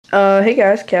Hey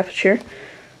guys, Cappage here.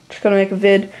 Just gonna make a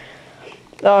vid.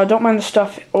 Don't mind the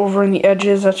stuff over in the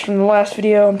edges. That's from the last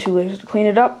video. I'm too lazy to clean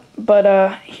it up.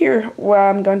 But here, where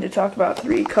I'm going to talk about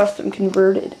 3 custom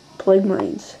converted Plague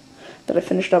Marines that I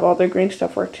finished up all their green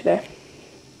stuff work today.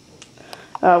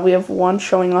 We have one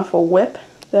showing off a whip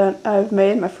that I've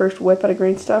made, my first whip out of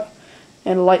green stuff,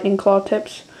 and lightning claw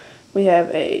tips. We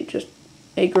have just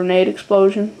a grenade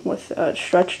explosion with a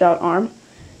stretched out arm,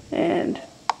 and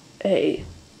a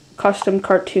custom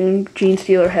cartoon Gene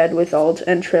Stealer head with all its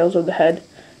entrails of the head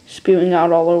spewing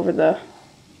out all over the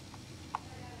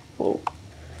onto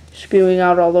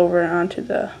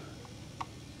the,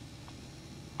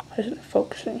 why isn't it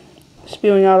focusing?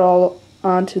 Spewing out all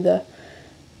onto the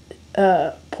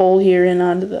pole here and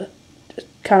onto the just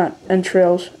kind of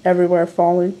entrails everywhere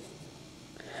falling.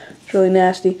 It's really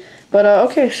nasty. But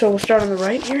okay, so we'll start on the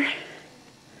right here.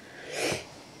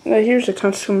 Here's a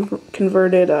custom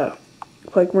converted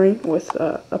Plague Marine with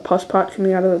a pus pot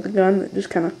coming out of the gun that just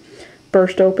kind of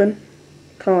burst open,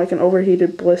 kind of like an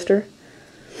overheated blister.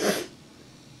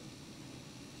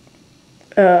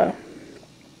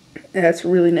 That's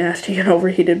really nasty, an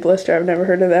overheated blister. I've never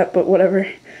heard of that, but whatever.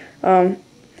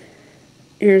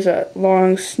 Here's a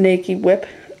long snaky whip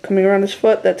coming around his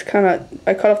foot. That's kind of,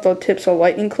 I cut off the tips of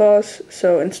lightning claws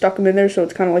and stuck them in there, so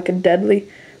it's kind of like a deadly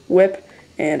whip.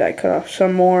 And I cut off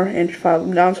some more and filed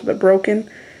them down so they're broken.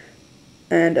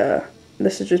 And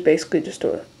this is just basically just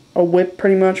a whip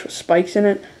pretty much with spikes in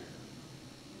it.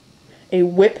 A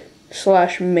whip /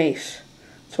 mace.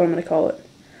 That's what I'm going to call it.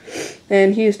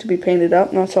 And he is to be painted up,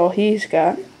 and that's all he's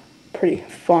got. Pretty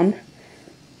fun.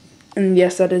 And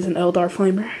yes, that is an Eldar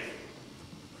flamer,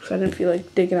 because I didn't feel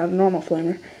like digging out a normal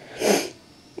flamer.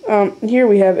 Here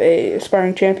we have a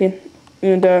aspiring champion.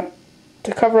 And to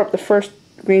cover up the first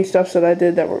green stuffs that I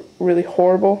did that were really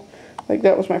horrible, like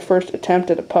that was my first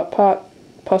attempt at a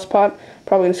pus pot.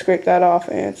 Probably going to scrape that off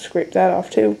and scrape that off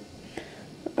too.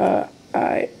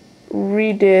 I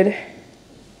redid,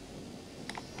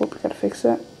 hope I gotta fix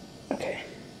that. Okay.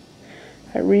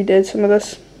 I redid some of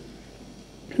this.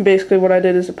 Basically what I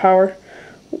did is a power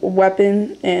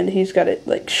weapon, and he's got it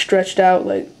like stretched out,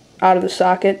 like out of the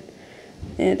socket.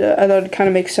 And I thought it kind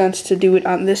of makes sense to do it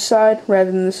on this side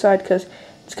rather than this side, because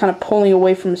it's kind of pulling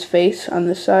away from his face on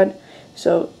this side.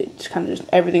 So it's kind of just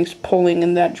everything's pulling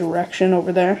in that direction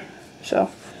over there. So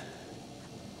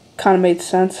kind of made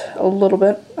sense a little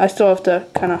bit. I still have to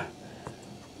kind of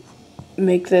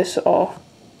make this all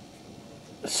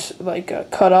like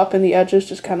cut up in the edges,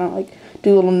 just kind of like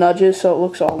do little nudges so it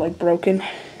looks all like broken.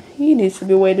 He needs to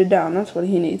be weighted down. That's what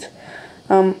he needs.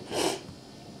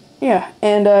 Yeah,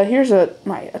 and here's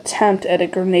my attempt at a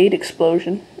grenade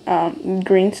explosion.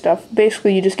 Green stuff.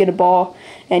 Basically, you just get a ball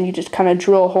and you just kind of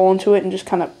drill a hole into it and just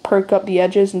kind of perk up the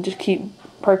edges and just keep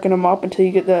perking them up until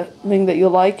you get the thing that you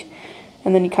like,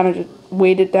 and then you kind of just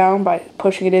weight it down by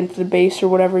pushing it into the base or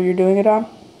whatever you're doing it on.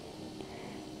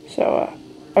 So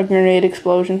a grenade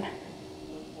explosion,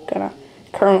 kind of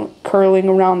curling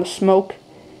around the smoke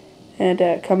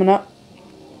and coming up.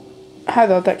 I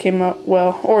thought that came out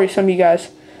well. Or some of you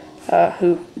guys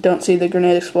who don't see the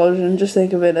grenade explosion, just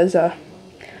think of it as a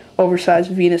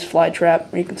oversized Venus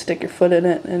flytrap where you can stick your foot in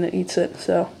it and it eats it.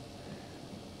 So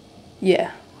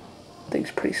yeah, I think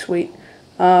it's pretty sweet.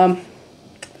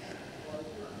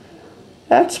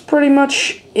 That's pretty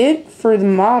much it for the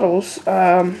models.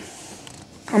 I'm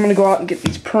going to go out and get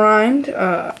these primed.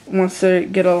 Once they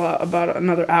get about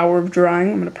another hour of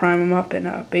drying, I'm going to prime them up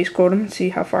and base coat them and see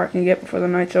how far I can get before the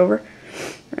night's over.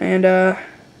 And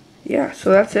yeah,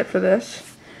 so that's it for this.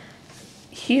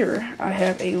 Here I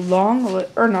have a long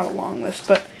list, or not a long list,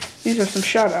 but these are some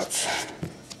shoutouts.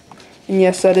 And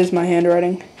yes, that is my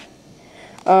handwriting.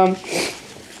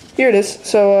 Here it is.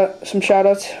 So some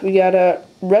shoutouts. We got a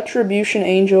Retribution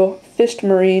Angel, Fist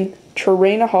Marine,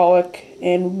 Terrainaholic,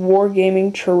 and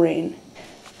Wargaming Terrain.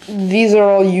 These are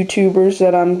all YouTubers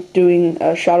that I'm doing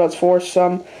shoutouts for.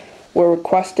 Some were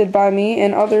requested by me,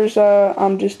 and others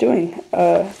I'm just doing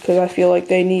because I feel like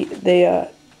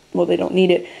well, they don't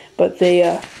need it, but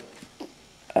they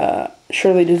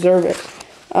surely deserve it.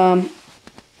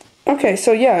 Okay,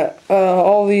 so yeah,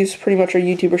 all these pretty much are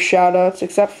YouTuber shoutouts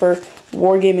except for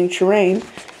Wargaming Terrain,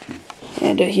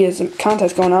 and he has a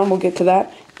contest going on. We'll get to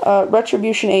that.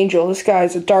 Retribution Angel. This guy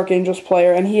is a Dark Angels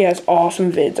player, and he has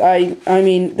awesome vids. I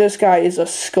mean, this guy is a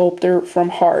sculptor from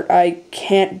heart. I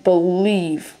can't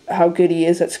believe how good he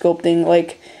is at sculpting.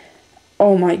 Like,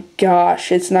 oh my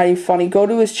gosh, it's not even funny. Go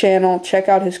to his channel, check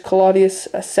out his Claudius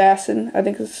Assassin, I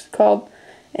think it's called,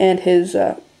 and his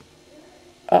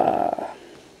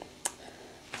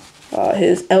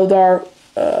Eldar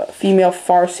female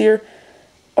Farseer.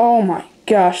 Oh my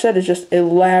gosh, that is just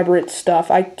elaborate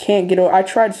stuff. I can't get over. I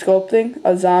tried sculpting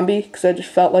a zombie because I just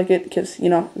felt like it, because, you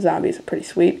know, zombies are pretty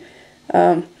sweet.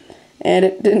 And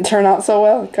it didn't turn out so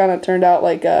well. It kind of turned out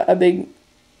like a big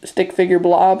stick figure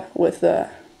blob with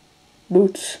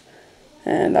boots,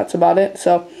 and that's about it.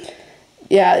 So,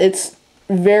 yeah, it's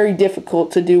very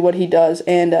difficult to do what he does,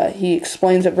 and he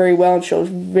explains it very well and shows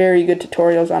very good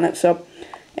tutorials on it. So,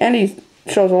 and he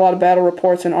shows a lot of battle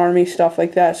reports and army stuff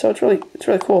like that. So it's really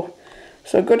cool.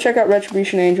 So go check out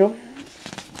Retribution Angel.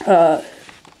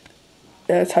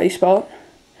 That's how you spell it.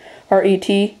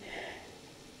 R-E-T.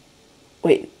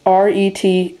 Wait,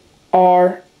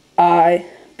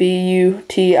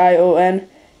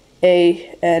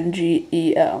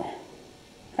 RETRIBUTIONANGEL.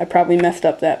 I probably messed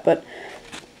up that, but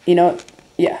you know,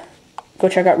 yeah. Go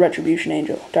check out Retribution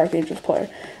Angel, Dark Angels player.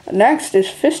 Next is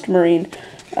Fist Marine.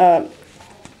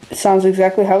 It sounds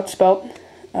exactly how it's spelled,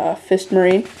 Fist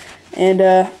Marine,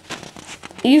 and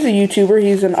he's a YouTuber.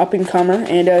 He's an up-and-comer,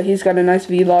 and he's got a nice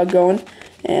vlog going,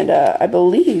 and I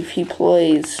believe he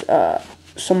plays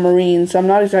some Marines. I'm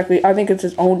not exactly, I think it's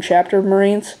his own chapter of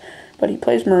Marines, but he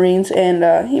plays Marines,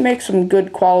 and he makes some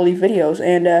good quality videos,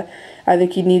 and I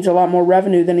think he needs a lot more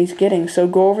revenue than he's getting. So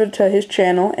go over to his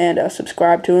channel and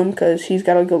subscribe to him, because he's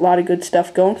got a lot of good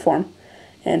stuff going for him,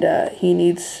 and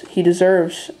he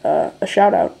deserves a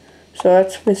shout out. So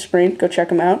that's Fist Marine. Go check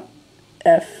him out.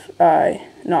 No,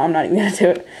 I'm not even going to do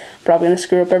it. Probably going to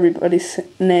screw up everybody's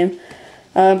name.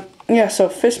 Yeah, so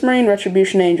Fist Marine,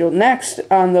 Retribution Angel. Next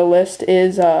on the list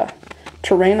is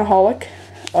Terrainaholic.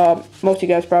 Most of you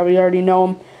guys probably already know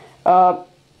him.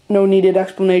 No needed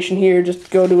explanation here. Just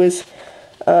go to his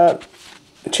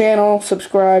channel,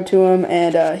 subscribe to him,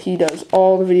 and he does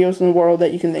all the videos in the world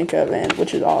that you can think of, and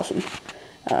which is awesome.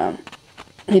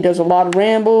 He does a lot of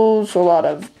rambles, a lot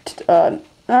of I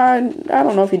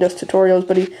don't know if he does tutorials,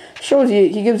 but he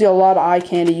gives you a lot of eye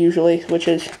candy usually, which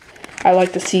is, I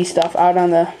like to see stuff out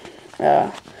on the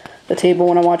table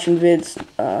when I'm watching vids.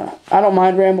 I don't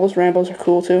mind rambles. Rambles are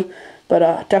cool too,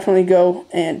 but definitely go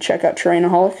and check out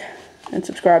Terrainaholic and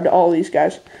subscribe to all these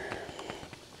guys.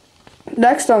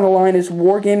 Next on the line is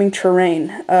Wargaming Terrain.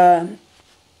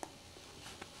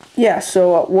 Yeah,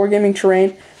 so Wargaming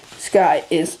Terrain, this guy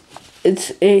is,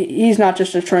 he's not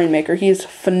just a terrain maker, he's a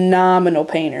phenomenal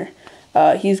painter.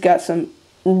 He's got some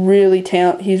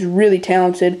he's really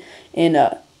talented in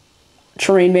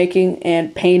terrain making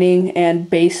and painting and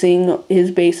basing.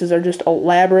 His bases are just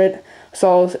elaborate.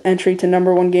 Saw his entry to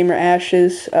 #1 Gamer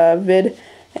Ash's vid,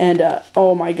 and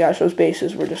oh my gosh, those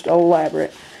bases were just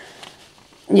elaborate.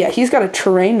 Yeah, he's got a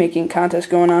terrain making contest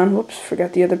going on. Whoops,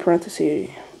 forgot the other parenthesis,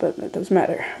 but it doesn't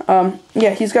matter.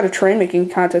 Yeah, he's got a terrain making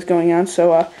contest going on,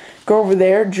 so go over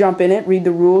there, jump in it, read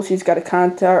the rules. He's got a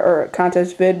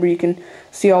contest vid where you can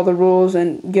see all the rules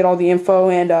and get all the info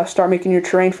and start making your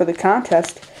terrain for the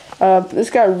contest. This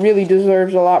guy really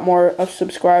deserves a lot more of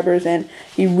subscribers, and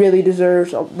he really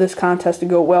deserves this contest to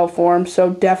go well for him.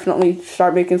 So definitely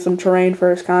start making some terrain for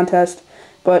his contest,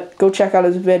 but go check out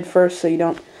his vid first so you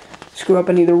don't screw up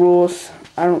any of the rules.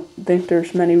 I don't think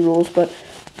there's many rules, but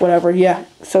whatever. Yeah,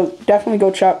 so definitely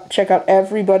go check out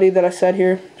everybody that I said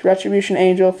here. Retribution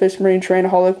Angel, Fist Marine,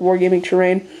 Terrainaholic, Wargaming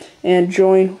Terrain, and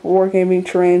join Wargaming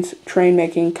Terrain's terrain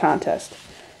making contest.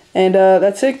 And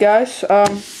that's it, guys.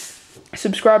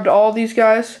 Subscribe to all these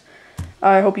guys.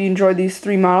 I hope you enjoyed these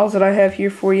 3 models that I have here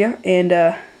for you, and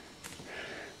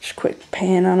just quick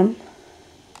pan on them.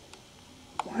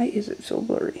 Why is it so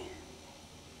blurry?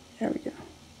 There we go.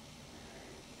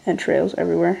 And trails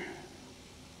everywhere.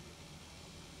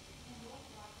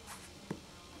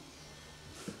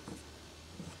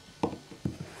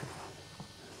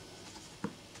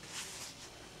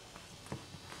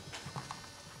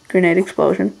 Grenade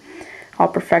explosion. I'll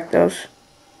perfect those.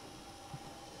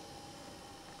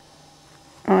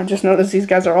 Just notice these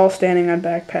guys are all standing on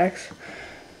backpacks.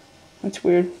 That's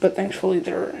weird, but thankfully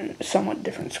they're in somewhat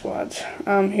different squads.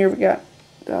 Here we got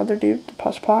the other dude, the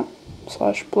Pus Pot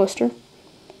 / Blister,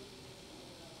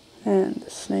 and the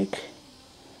snake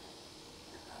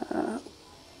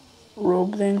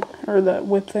robe thing, or the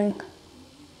whip thing.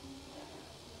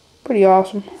 Pretty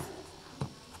awesome.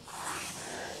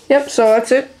 Yep, so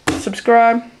that's it.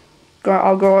 Subscribe.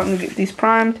 I'll go out and get these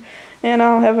primed, and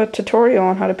I'll have a tutorial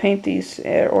on how to paint these,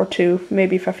 or 2,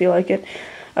 maybe if I feel like it.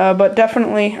 But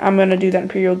definitely, I'm going to do that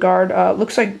Imperial Guard.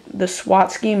 Looks like the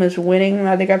SWAT scheme is winning.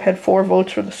 I think I've had 4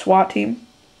 votes for the SWAT team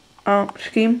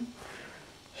scheme.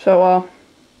 So,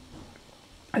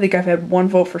 I think I've had 1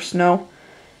 vote for Snow,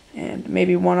 and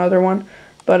maybe 1 other one.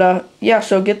 But, yeah,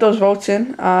 so get those votes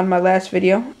in on my last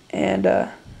video, and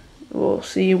we'll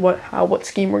see what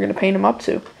scheme we're going to paint them up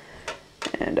to.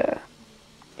 And,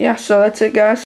 yeah, so that's it, guys.